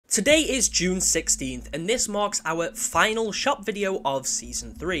Today is June 16th, and this marks our final shop video of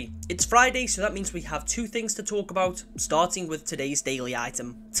Season 3. It's Friday, so that means we have two things to talk about, starting with today's daily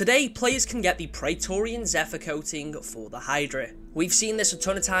item. Today, players can get the Praetorian Zephyr coating for the Hydra. We've seen this a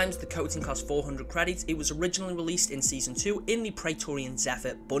ton of times. The coating costs 400 credits. It was originally released in Season 2 in the Praetorian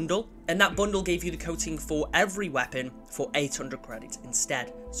Zephyr bundle, and that bundle gave you the coating for every weapon for 800 credits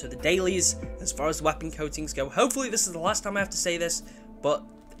instead. So the dailies, as far as weapon coatings go, hopefully this is the last time I have to say this, but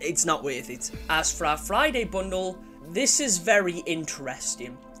it's not worth it. As for our Friday bundle, this is very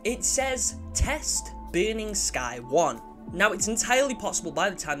interesting. It says Test Burning Sky 1. Now, it's entirely possible by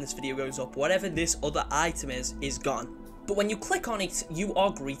the time this video goes up, whatever this other item is gone. But when you click on it, you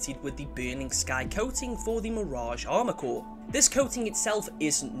are greeted with the Burning Sky coating for the Mirage Armor Core. This coating itself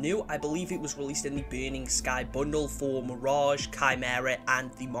isn't new. I believe it was released in the Burning Sky bundle for Mirage, Chimera,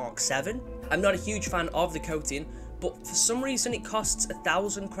 and the Mark 7. I'm not a huge fan of the coating, but for some reason it costs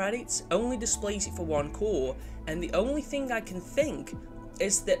 1,000 credits, only displays it for one core, and the only thing I can think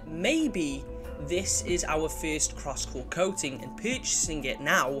is that maybe this is our first cross-core coating, and purchasing it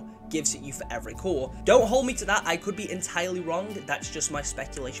now gives it you for every core. Don't hold me to that, I could be entirely wrong, that's just my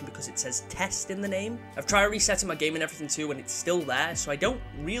speculation because it says test in the name. I've tried resetting my game and everything too, and it's still there, so I don't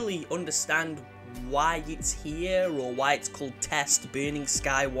really understand why it's here or why it's called Test Burning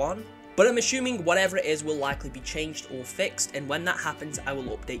Sky 1. But I'm assuming whatever it is will likely be changed or fixed, and when that happens I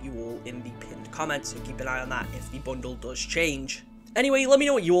will update you all in the pinned comments, so keep an eye on that if the bundle does change. Anyway, let me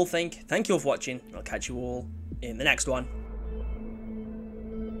know what you all think. Thank you all for watching, and I'll catch you all in the next one.